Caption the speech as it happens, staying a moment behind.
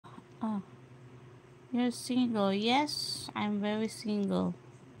Oh, you're single. Yes, I'm very single.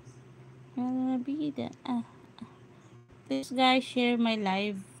 Gonna be the. This guy share my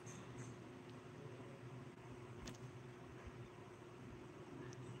live.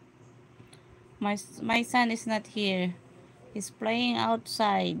 My son is not here. He's playing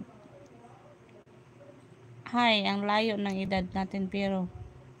outside. Hi, ang layo ng edad natin pero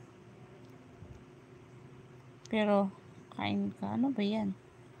kain ka. Ano ba yan?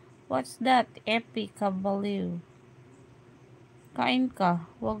 What's that? Epic kabaliw. Kain ka.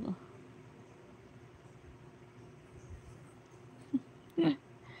 Wag.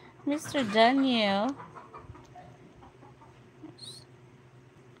 Mr. Daniel.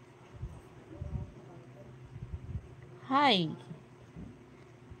 Hi.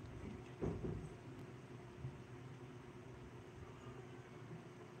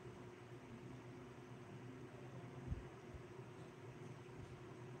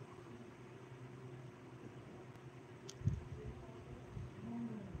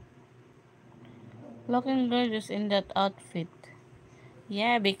 Looking gorgeous in that outfit.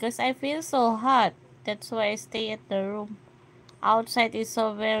 Yeah, because I feel so hot. That's why I stay at the room. Outside is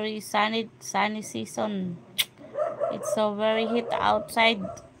so very sunny season. It's so very heat outside.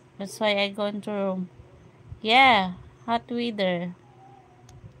 That's why I go into room. Yeah, hot weather.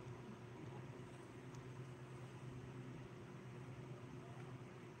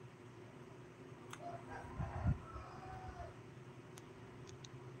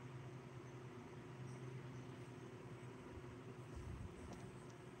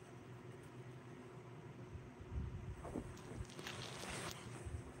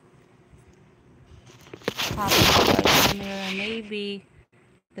 Camera. Maybe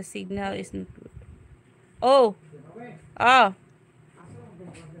the signal isn't good. Oh! Oh!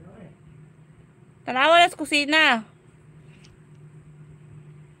 Tanawa na sa kusina.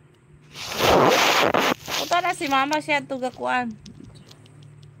 Punta na si mama siya tugakuan.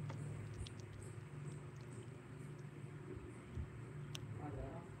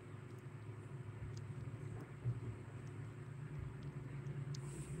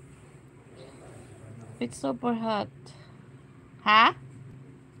 It's super hot. Ha?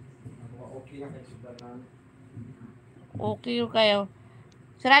 Okay kayo.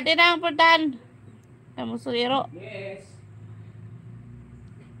 Sarado na ang portan. Kamu suiro. Yes.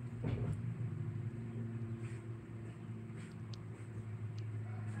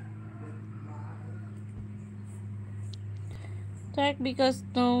 Dark because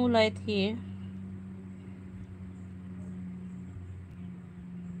no light here.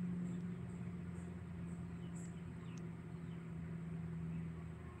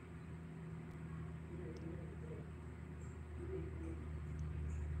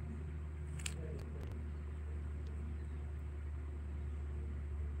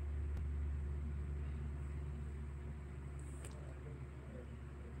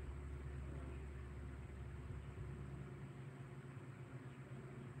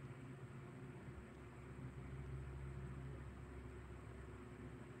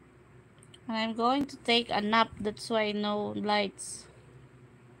 And I'm going to take a nap. That's why no lights.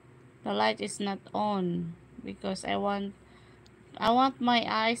 The light is not on because I want my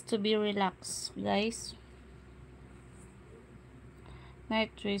eyes to be relaxed, guys.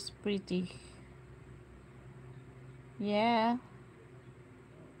 Night is pretty. Yeah.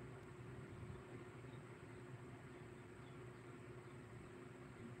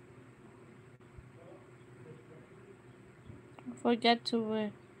 I forgot to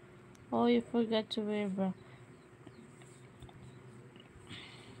wear. Oh, you forgot to wear bra.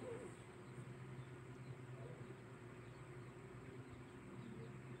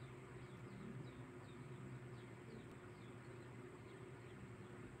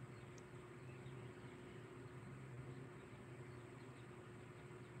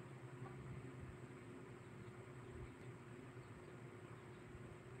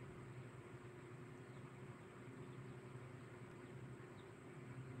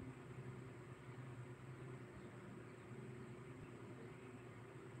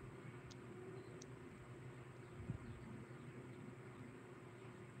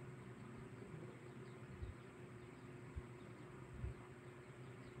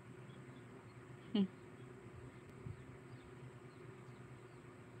 Hmm.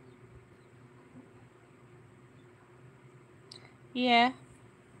 Yeah.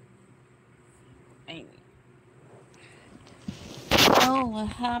 Oh, what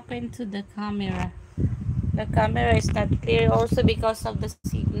happened to the camera? The camera is not clear also because of the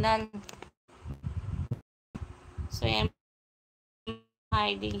signal. So I'm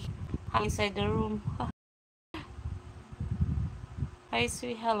hiding inside the room. Hi,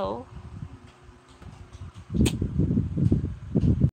 sweet. Hello.